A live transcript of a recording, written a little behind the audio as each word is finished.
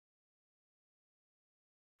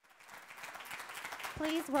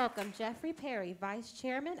Please welcome Jeffrey Perry, Vice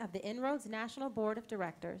Chairman of the INROADS National Board of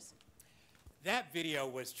Directors. That video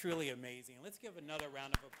was truly amazing. Let's give another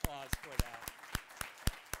round of applause for that.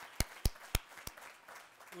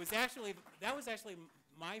 That was actually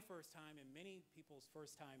my first time and many people's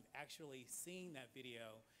first time actually seeing that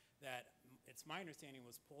video that, it's my understanding,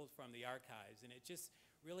 was pulled from the archives, and it just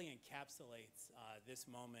really encapsulates this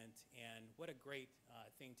moment, and what a great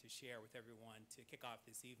thing to share with everyone to kick off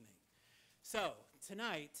this evening. So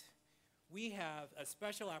tonight we have a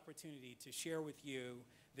special opportunity to share with you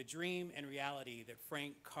the dream and reality that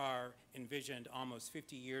Frank Carr envisioned almost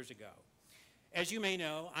 50 years ago. As you may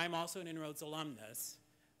know, I'm also an INROADS alumnus,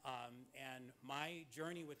 and my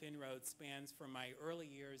journey with INROADS spans from my early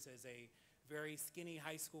years as a very skinny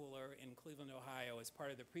high schooler in Cleveland, Ohio as part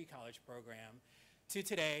of the pre-college program, to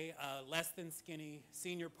today, less than skinny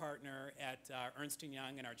senior partner at Ernst &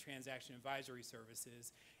 Young in our transaction advisory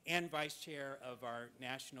services and vice chair of our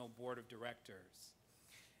National Board of Directors.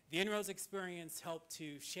 The INROADS experience helped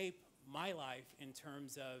to shape my life in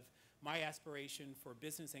terms of my aspiration for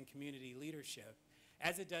business and community leadership,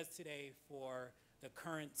 as it does today for the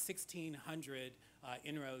current 1,600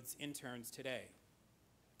 INROADS interns today.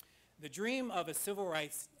 The dream of a civil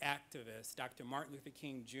rights activist, Dr. Martin Luther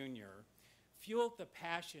King Jr., fueled the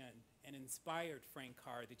passion and inspired Frank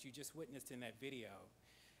Carr that you just witnessed in that video,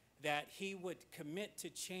 that he would commit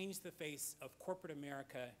to change the face of corporate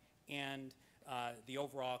America and the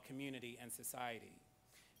overall community and society.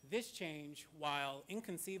 This change, while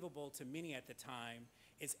inconceivable to many at the time,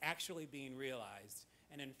 is actually being realized.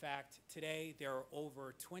 And in fact, today there are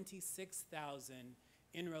over 26,000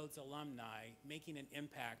 INROADS alumni making an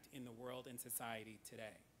impact in the world and society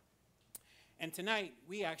today. And tonight,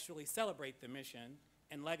 we actually celebrate the mission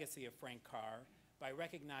and legacy of Frank Carr by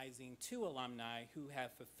recognizing two alumni who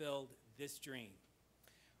have fulfilled this dream.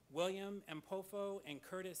 William Ampofo and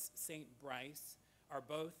Curtis St. Brice are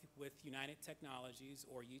both with United Technologies,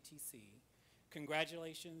 or UTC.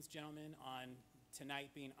 Congratulations, gentlemen, on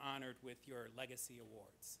tonight being honored with your legacy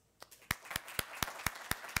awards.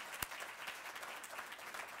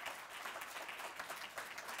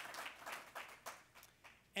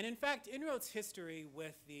 And in fact, INROADS' history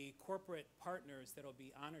with the corporate partners that will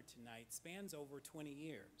be honored tonight spans over 20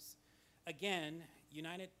 years. Again,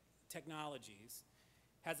 United Technologies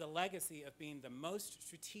has a legacy of being the most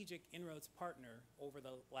strategic INROADS partner over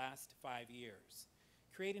the last 5 years,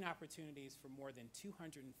 creating opportunities for more than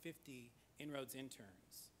 250 INROADS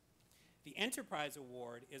interns. The Enterprise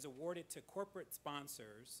Award is awarded to corporate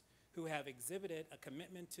sponsors who have exhibited a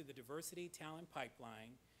commitment to the diversity talent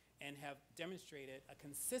pipeline and have demonstrated a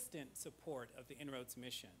consistent support of the INROADS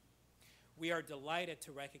mission. We are delighted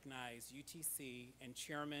to recognize UTC and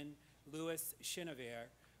Chairman Louis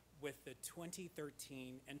Chenevert with the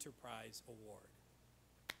 2013 Enterprise Award.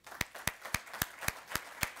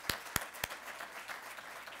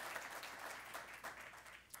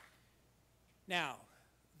 Now,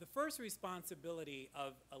 the first responsibility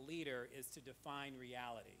of a leader is to define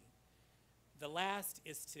reality. The last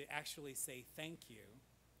is to actually say thank you.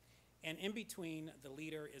 And in between, the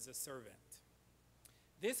leader is a servant.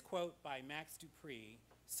 This quote by Max Dupree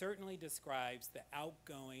certainly describes the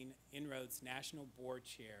outgoing INROADS National Board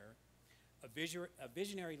Chair, a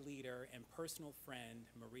visionary leader and personal friend,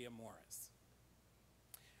 Maria Morris.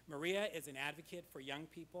 Maria is an advocate for young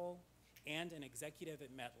people and an executive at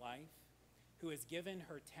MetLife who has given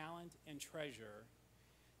her talent and treasure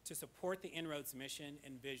to support the INROADS mission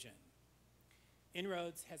and vision.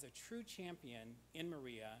 INROADS has a true champion in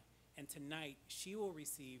Maria, and tonight she will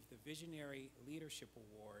receive the Visionary Leadership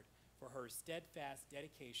Award for her steadfast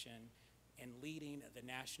dedication in leading the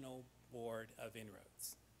National Board of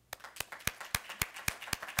INROADS.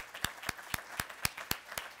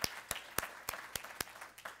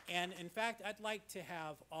 And in fact, I'd like to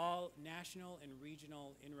have all national and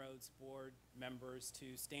regional INROADS board members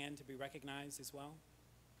to stand to be recognized as well.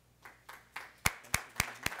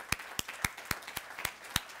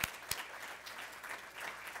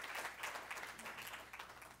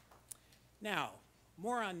 Now,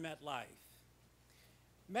 more on MetLife.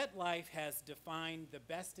 MetLife has defined the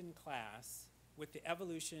best in class with the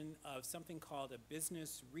evolution of something called a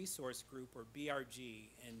Business Resource Group, or BRG,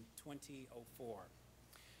 in 2004,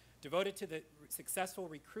 devoted to the successful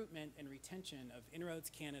recruitment and retention of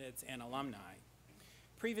INROADS candidates and alumni,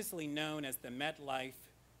 previously known as the MetLife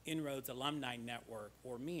INROADS Alumni Network,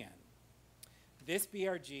 or MIAN. This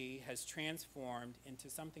BRG has transformed into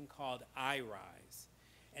something called IRISE,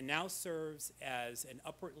 and now serves as an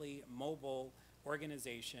upwardly mobile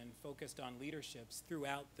organization focused on leaderships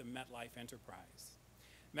throughout the MetLife enterprise.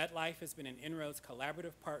 MetLife has been an INROADS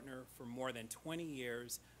collaborative partner for more than 20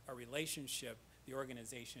 years, a relationship the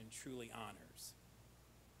organization truly honors.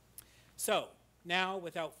 So, now,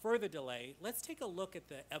 without further delay, let's take a look at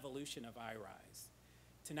the evolution of IRISE,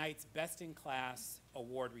 tonight's best-in-class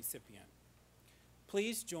award recipient.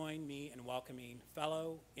 Please join me in welcoming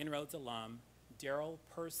fellow INROADS alum, Daryl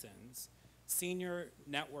Persons, Senior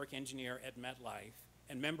Network Engineer at MetLife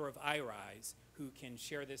and member of IRISE, who can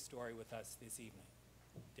share this story with us this evening.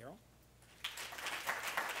 Daryl?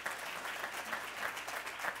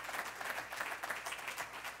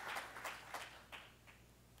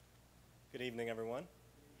 Good evening, everyone.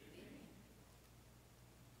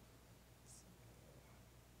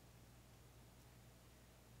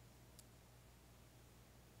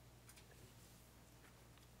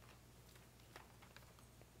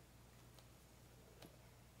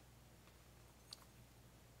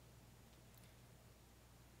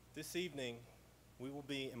 This evening, we will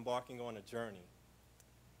be embarking on a journey.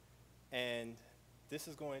 And this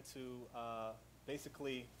is going to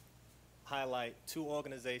basically highlight two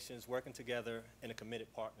organizations working together in a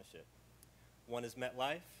committed partnership. One is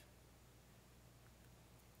MetLife,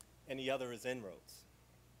 and the other is INROADS.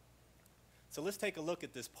 So let's take a look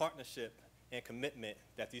at this partnership and commitment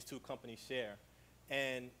that these two companies share,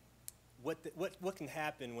 and what can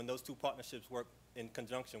happen when those two partnerships work in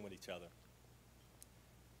conjunction with each other.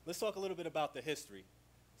 Let's talk a little bit about the history.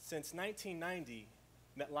 Since 1990,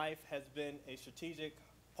 MetLife has been a strategic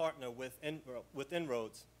partner with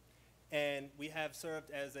INROADS, and we have served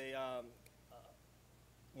as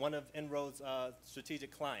one of INROADS'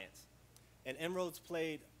 strategic clients. And INROADS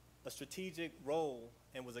played a strategic role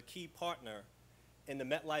and was a key partner in the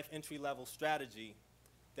MetLife entry-level strategy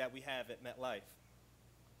that we have at MetLife.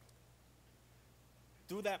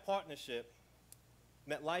 Through that partnership,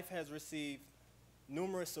 MetLife has received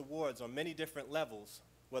numerous awards on many different levels,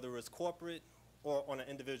 whether it's corporate or on an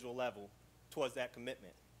individual level, towards that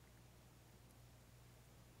commitment.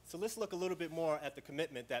 So let's look a little bit more at the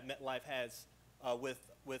commitment that MetLife has with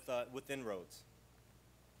INROADS.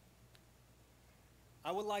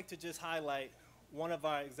 I would like to just highlight one of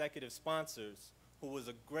our executive sponsors who was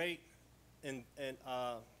a great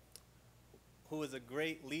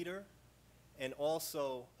leader and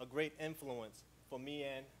also a great influence for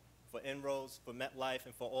MIAN, for INROADS, for MetLife,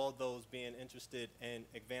 and for all those being interested in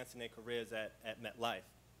advancing their careers at MetLife.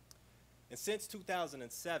 And since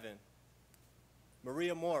 2007,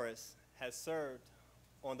 Maria Morris has served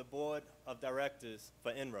on the board of directors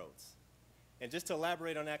for INROADS. And just to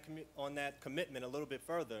elaborate on that commitment a little bit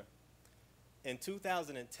further, in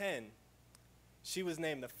 2010, she was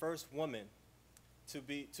named the first woman to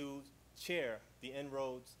chair the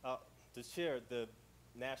INROADS, to chair the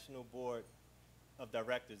National Board of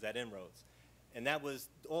Directors at INROADS. And that was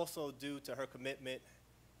also due to her commitment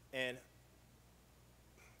and,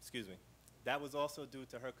 that was also due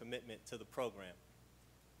to her commitment to the program.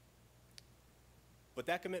 But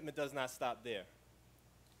that commitment does not stop there.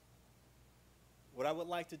 What I would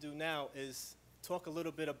like to do now is talk a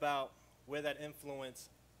little bit about where that influence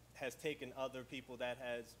has taken other people that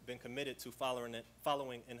has been committed to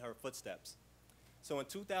following in her footsteps. So in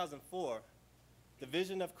 2004, the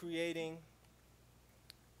vision of creating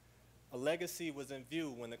a legacy was in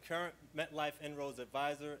view when the current MetLife INROADS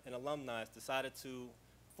advisor and alumni decided to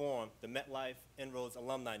form the MetLife INROADS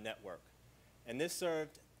Alumni Network. And this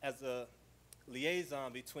served as a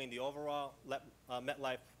liaison between the overall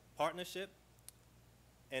MetLife partnership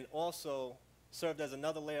and also served as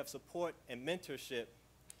another layer of support and mentorship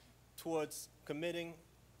towards committing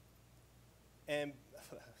and,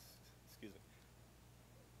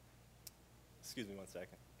 excuse me one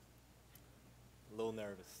second. A little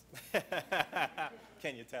nervous.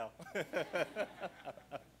 Can you tell?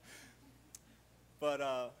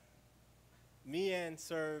 But MIAN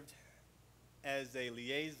served as a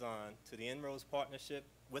liaison to the INROADS partnership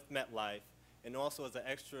with MetLife and also as an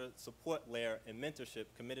extra support layer and mentorship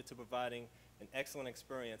committed to providing an excellent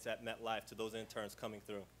experience at MetLife to those interns coming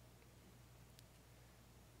through.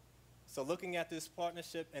 So looking at this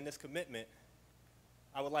partnership and this commitment,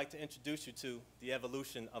 I would like to introduce you to the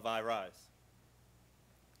evolution of IRISE.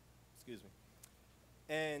 Excuse me.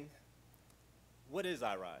 And what is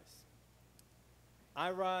IRISE?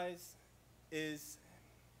 IRISE is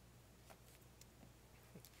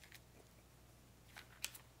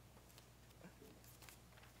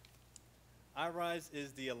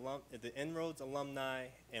the INROADS Alumni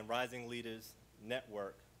and Rising Leaders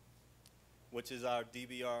Network, which is our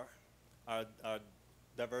DBR, our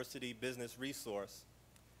diversity business resource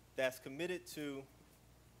that's committed to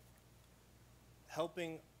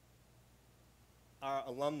helping our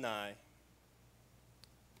alumni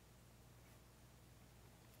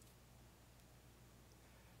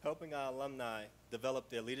helping our alumni develop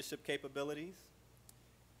their leadership capabilities,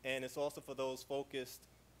 and it's also for those focused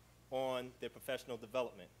on their professional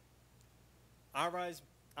development. INROADS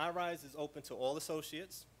is open to all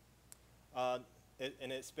associates, and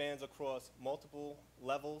it spans across multiple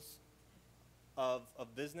levels of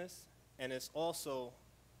business, and it's also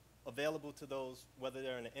available to those whether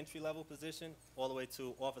they're in an entry-level position all the way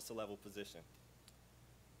to officer-level position.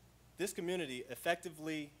 This community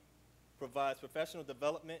effectively provides professional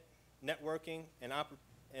development, networking,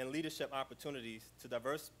 and leadership opportunities to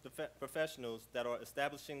diverse professionals that are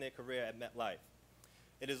establishing their career at MetLife.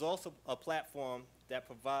 It is also a platform that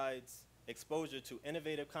provides exposure to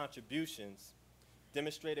innovative contributions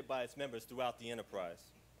demonstrated by its members throughout the enterprise.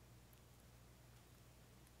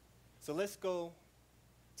 So let's go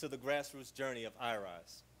to the grassroots journey of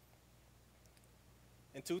INROADS.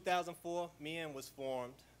 In 2004, MIAN was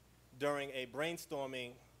formed during a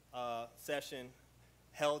brainstorming session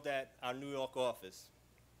held at our New York office.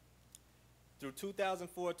 Through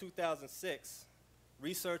 2004-2006,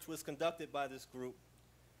 research was conducted by this group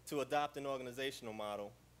to adopt an organizational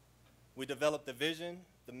model. We developed the vision,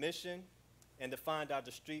 the mission, and defined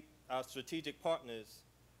our strategic partners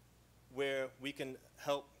where we can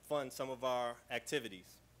help fund some of our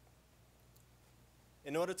activities.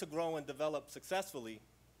 In order to grow and develop successfully,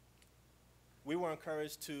 we were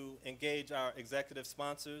encouraged to engage our executive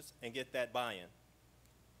sponsors and get that buy-in.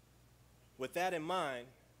 With that in mind,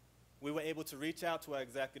 we were able to reach out to our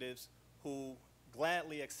executives who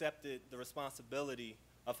gladly accepted the responsibility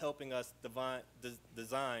of helping us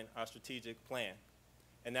design our strategic plan.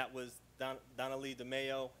 And that was Donna Lee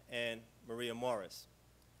DeMayo and Maria Morris.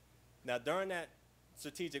 Now, during that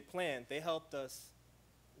strategic plan, they helped us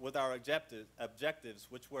with our objectives,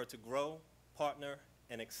 which were to grow, partner,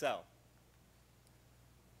 and excel.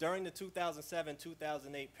 During the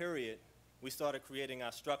 2007-2008 period, we started creating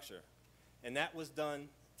our structure, and that was done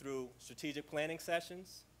through strategic planning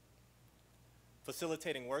sessions,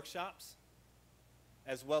 facilitating workshops,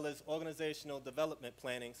 as well as organizational development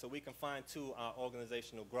planning so we can fine-tune our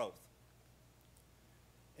organizational growth.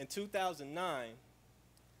 In 2009,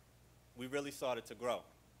 we really started to grow.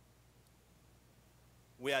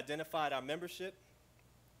 We identified our membership,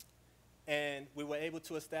 and we were able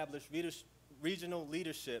to establish regional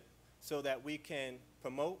leadership so that we can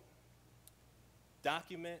promote,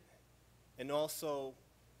 document, and also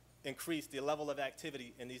increase the level of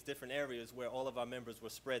activity in these different areas where all of our members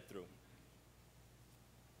were spread through.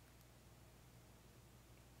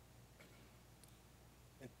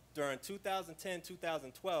 And during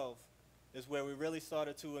 2010-2012 is where we really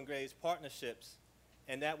started to engage partnerships,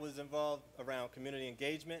 and that was involved around community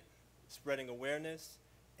engagement, spreading awareness,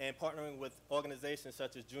 and partnering with organizations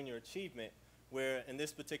such as Junior Achievement, where in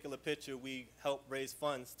this particular picture we help raise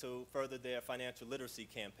funds to further their financial literacy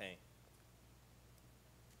campaign.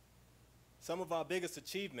 Some of our biggest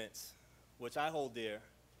achievements, which I hold dear,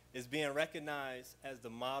 is being recognized as the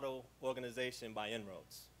model organization by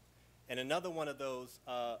INROADS. And another one of those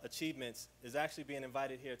achievements is actually being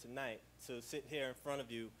invited here tonight to sit here in front of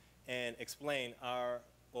you and explain or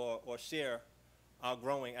share our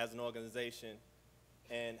growing as an organization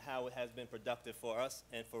and how it has been productive for us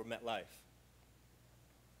and for MetLife.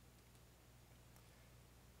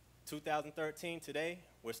 2013, today,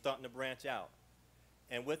 we're starting to branch out.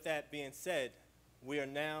 And with that being said, we are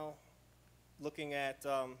now looking at,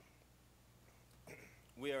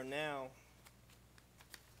 we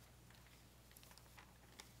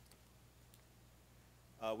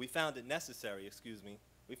found it necessary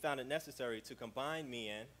to combine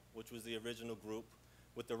MIAN, which was the original group,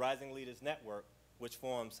 with the Rising Leaders Network, which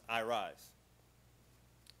forms IRISE.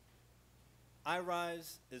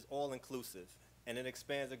 IRISE is all-inclusive, and it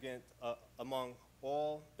expands among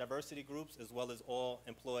all diversity groups as well as all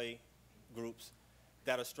employee groups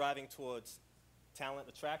that are striving towards talent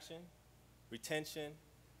attraction, retention,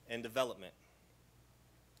 and development.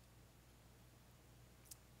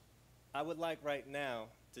 I would like right now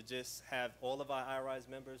to just have all of our IRISE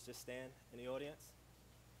members just stand in the audience,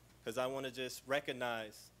 because I want to just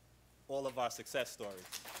recognize all of our success stories.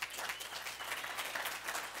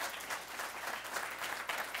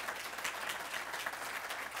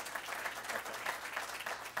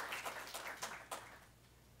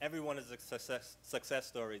 Everyone is a success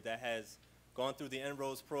story that has gone through the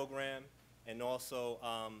INROADS program and also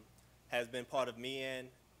has been part of MIAN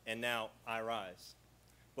and now IRISE.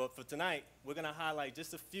 But for tonight, we're going to highlight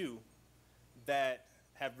just a few that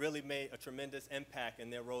have really made a tremendous impact in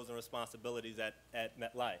their roles and responsibilities at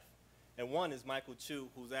MetLife. And one is Michael Chu,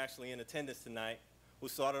 who's actually in attendance tonight, who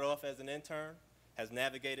started off as an intern, has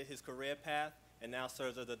navigated his career path, and now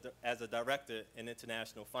serves as a director in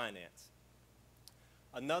international finance.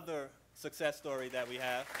 Another success story that we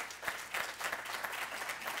have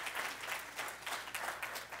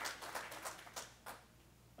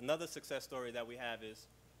is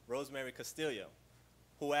Rosemary Castillo,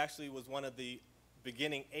 who actually was one of the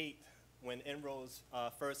beginning 8 when INROADS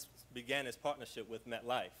first began its partnership with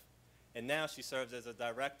MetLife. And now she serves as a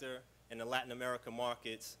director in the Latin America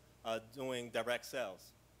markets doing direct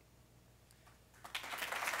sales.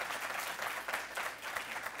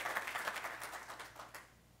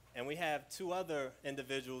 And we have 2 other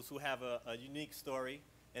individuals who have a unique story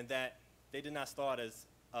in that they did not start as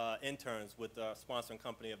interns with the sponsoring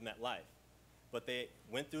company of MetLife, but they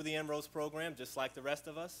went through the INROADS program just like the rest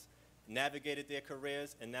of us, navigated their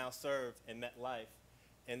careers, and now served in MetLife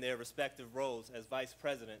in their respective roles as vice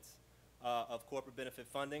presidents of corporate benefit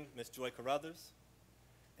funding, Ms. Joy Carruthers,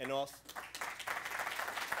 and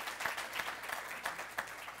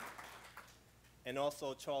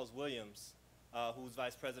also Charles Williams, who's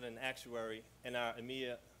vice president and actuary in our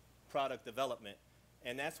EMEA product development.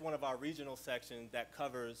 And that's one of our regional sections that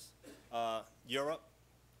covers Europe,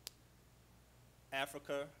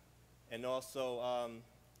 Africa, and also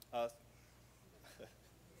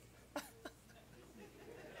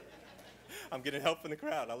I'm getting help from the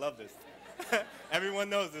crowd. I love this. Everyone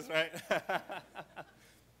knows this, right?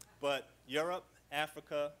 But Europe,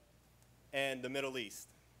 Africa, and the Middle East,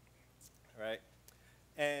 right?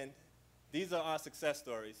 And these are our success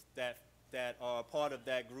stories that are part of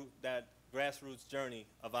that group, that grassroots journey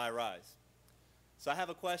of iRise. So I have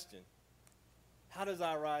a question. How does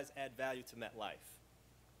iRise add value to MetLife?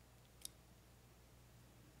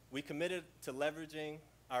 We committed to leveraging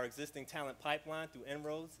our existing talent pipeline through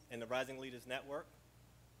INROADS and the Rising Leaders Network.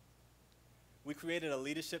 We created a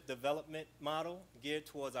leadership development model geared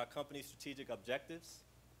towards our company's strategic objectives.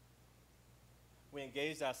 We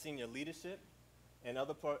engaged our senior leadership and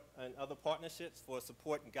other partnerships for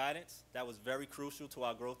support and guidance. That was very crucial to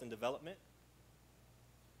our growth and development.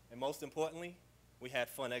 And most importantly, we had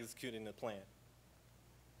fun executing the plan.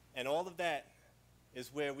 And all of that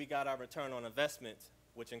is where we got our return on investment,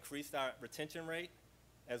 which increased our retention rate,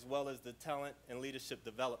 as well as the talent and leadership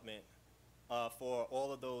development for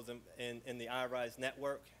all of those in the iRise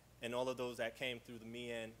network and all of those that came through the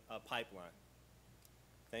MIAN pipeline.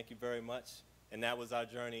 Thank you very much. And that was our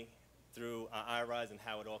journey through iRise and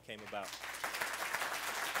how it all came about.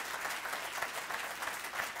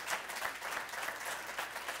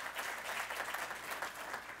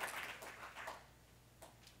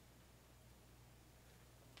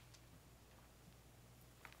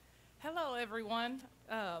 Hello, everyone.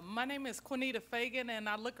 My name is Quinita Fagan, and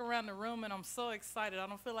I look around the room, and I'm so excited. I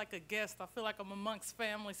don't feel like a guest. I feel like I'm amongst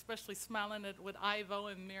family, especially smiling with Ivo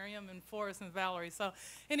and Miriam and Forrest and Valerie. So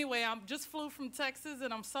anyway, I just flew from Texas,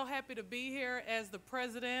 and I'm so happy to be here as the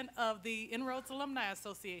president of the INROADS Alumni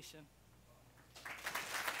Association.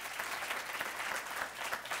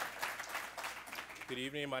 Good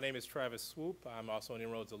evening. My name is Travis Swoop. I'm also an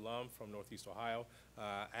INROADS alum from Northeast Ohio.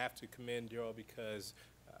 I have to commend Daryl because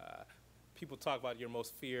people talk about your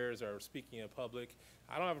most fears or speaking in public.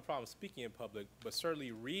 I don't have a problem speaking in public, but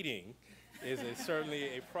certainly reading is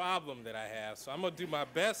certainly a problem that I have. So I'm going to do my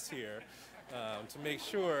best here to make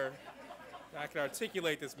sure I can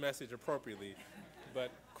articulate this message appropriately. But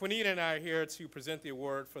Quinita and I are here to present the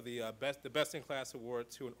award for the Best in Class Award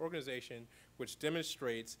to an organization which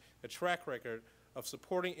demonstrates a track record of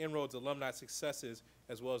supporting INROADS alumni successes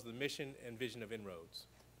as well as the mission and vision of INROADS.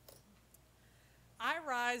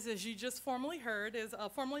 iRise, as you just formally heard, is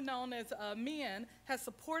formerly known as MIAN, has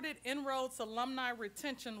supported INROADS alumni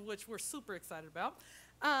retention, which we're super excited about,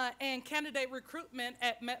 and candidate recruitment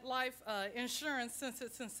at MetLife Insurance since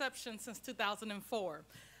its inception since 2004.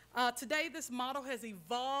 Today, this model has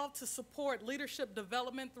evolved to support leadership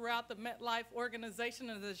development throughout the MetLife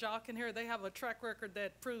organization, and as y'all can hear, they have a track record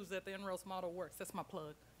that proves that the INROADS model works. That's my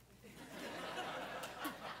plug.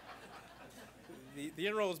 The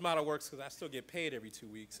INROADS model works because I still get paid every 2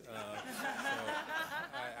 weeks, so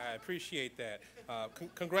I appreciate that.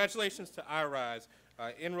 Congratulations to iRise,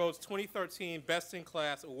 INROADS 2013 Best in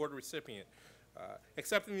Class Award recipient.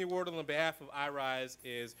 Accepting the award on behalf of iRise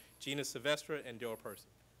is Gina Silvestre and Daryl Person.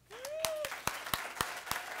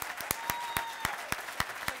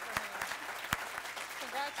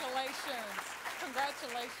 Congratulations.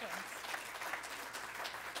 Congratulations.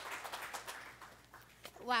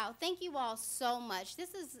 Wow, thank you all so much.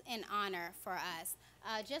 This is an honor for us.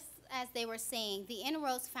 Just as they were saying, the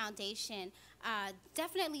INROADS Foundation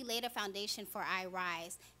definitely laid a foundation for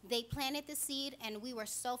IRISE. They planted the seed, and we were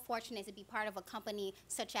so fortunate to be part of a company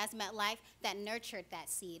such as MetLife that nurtured that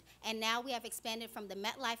seed. And now we have expanded from the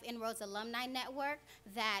MetLife INROADS Alumni Network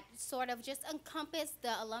that sort of just encompassed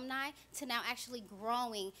the alumni to now actually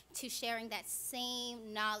growing to sharing that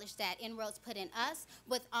same knowledge that INROADS put in us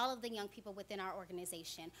with all of the young people within our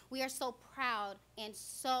organization. We are so proud and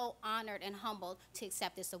so honored and humbled to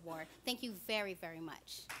accept this award. Thank you very, very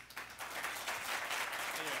much.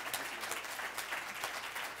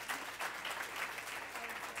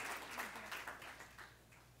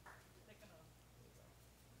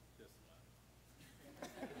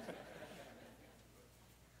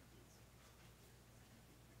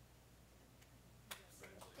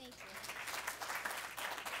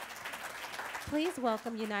 Please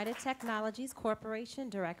welcome United Technologies Corporation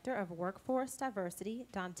Director of Workforce Diversity,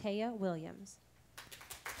 Dontea Williams.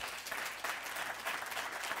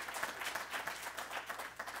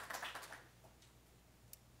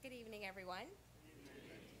 Good evening, everyone.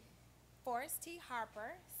 Forrest T.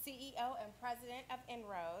 Harper, CEO and President of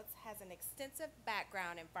INROADS, has an extensive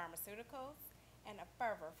background in pharmaceuticals and a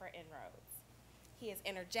fervor for INROADS. He is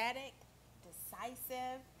energetic,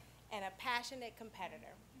 decisive, and a passionate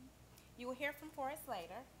competitor. You will hear from Forrest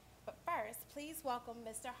later, but first, please welcome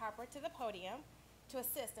Mr. Harper to the podium to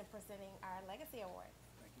assist in presenting our Legacy Award.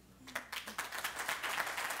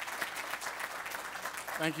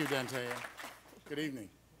 Thank you, Dontea. Good evening.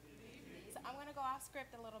 So I'm going to go off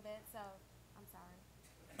script a little bit, so I'm sorry.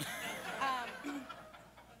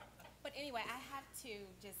 But anyway, I have to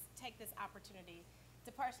just take this opportunity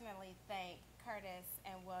to personally thank Curtis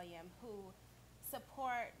and William, who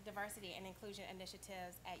support diversity and inclusion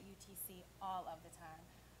initiatives at UTC all of the time.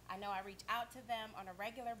 I know I reach out to them on a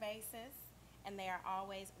regular basis, and they are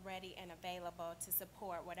always ready and available to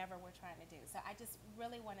support whatever we're trying to do. So I just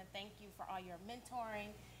really want to thank you for all your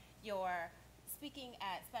mentoring, your speaking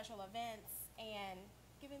at special events, and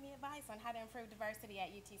giving me advice on how to improve diversity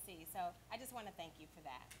at UTC. So I just want to thank you for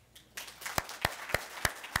that.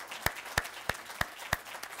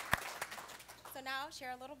 So now I'll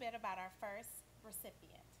share a little bit about our first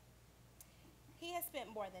recipient. He has spent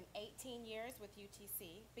more than 18 years with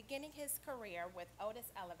UTC, beginning his career with Otis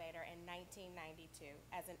Elevator in 1992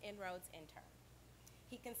 as an INROADS intern.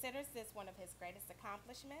 He considers this one of his greatest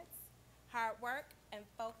accomplishments. Hard work and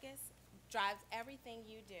focus drives everything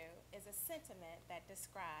you do is a sentiment that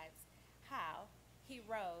describes how he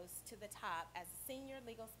rose to the top as a senior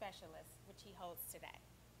legal specialist, which he holds today.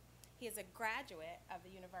 He is a graduate of the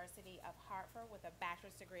University of Hartford with a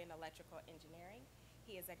bachelor's degree in electrical engineering.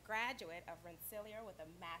 He is a graduate of Rensselaer with a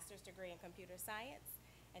master's degree in computer science,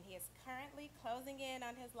 and he is currently closing in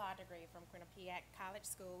on his law degree from Quinnipiac College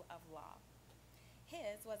School of Law.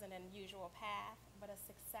 His was an unusual path, but a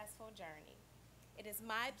successful journey. It is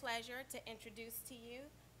my pleasure to introduce to you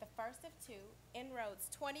the first of two INROADS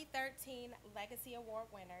 2013 Legacy Award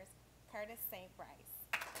winners, Curtis St. Brice.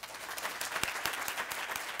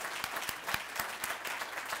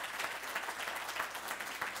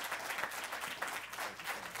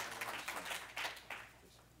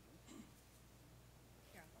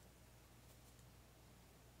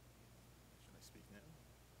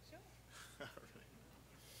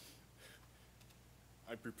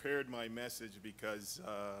 I prepared my message because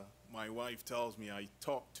my wife tells me I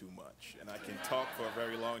talk too much, and I can talk for a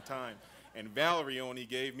very long time. And Valerie only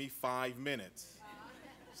gave me 5 minutes.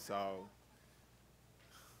 So,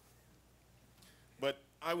 but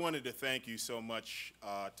I wanted to thank you so much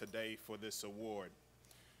today for this award.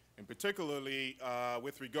 And particularly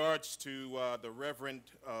with regards to the Reverend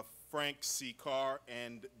Frank C. Carr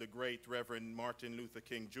and the great Reverend Martin Luther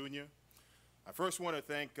King, Jr., I first want to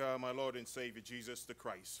thank my Lord and Savior Jesus the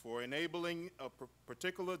Christ for enabling a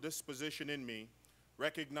particular disposition in me,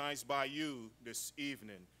 recognized by you this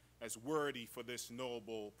evening as worthy for this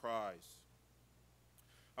noble prize.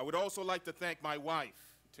 I would also like to thank my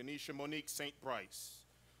wife, Tanisha Monique St. Brice,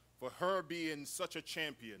 for her being such a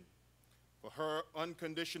champion, for her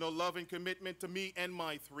unconditional love and commitment to me and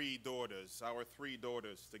my 3 daughters, our 3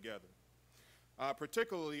 daughters together.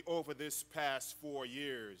 Particularly over this past 4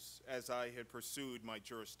 years as I had pursued my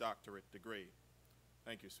Juris Doctorate degree.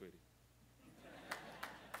 Thank you, sweetie.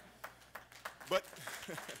 But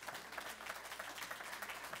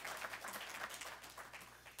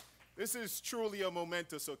this is truly a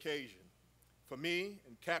momentous occasion for me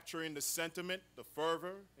in capturing the sentiment, the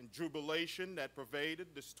fervor, and jubilation that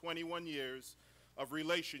pervaded this 21 years of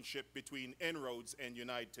relationship between INROADS and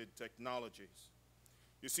United Technologies.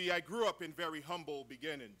 You see, I grew up in very humble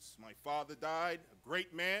beginnings. My father died, a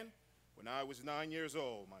great man, when I was 9 years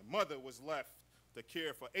old. My mother was left to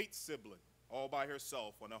care for 8 siblings, all by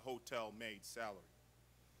herself on a hotel maid salary.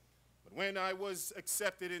 But when I was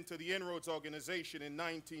accepted into the INROADS organization in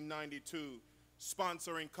 1992,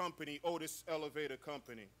 sponsoring company Otis Elevator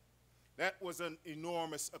Company, that was an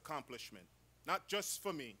enormous accomplishment, not just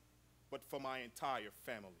for me, but for my entire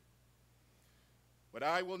family. But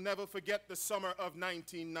I will never forget the summer of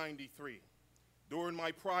 1993. During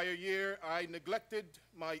my prior year, I neglected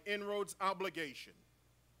my INROADS obligation,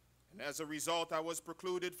 and as a result, I was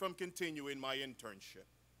precluded from continuing my internship.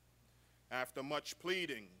 After much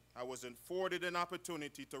pleading, I was afforded an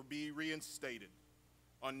opportunity to be reinstated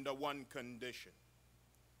under one condition,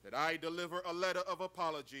 that I deliver a letter of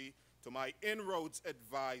apology to my INROADS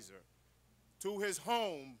advisor to his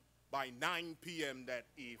home by 9 p.m. that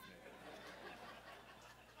evening.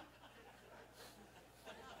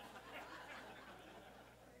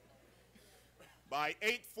 By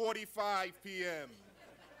 8:45 p.m.,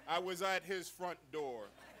 I was at his front door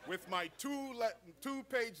with my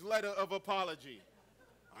two-page letter of apology,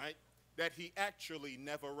 right, that he actually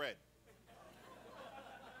never read.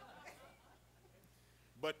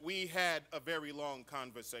 But we had a very long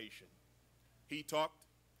conversation. He talked,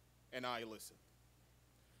 and I listened.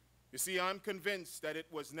 You see, I'm convinced that it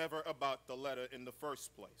was never about the letter in the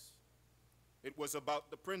first place. It was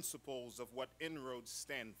about the principles of what INROADS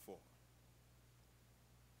stand for.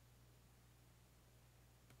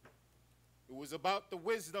 It was about the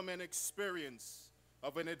wisdom and experience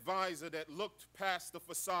of an advisor that looked past the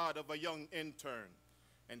facade of a young intern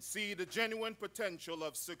and see the genuine potential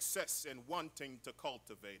of success and wanting to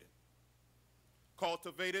cultivate it.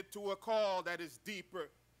 Cultivate it to a call that is deeper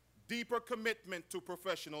commitment to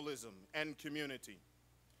professionalism and community,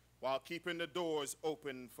 while keeping the doors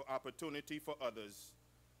open for opportunity for others,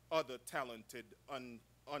 other talented,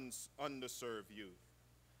 underserved youth.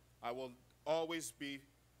 I will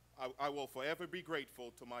forever be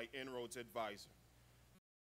grateful to my INROADS advisor.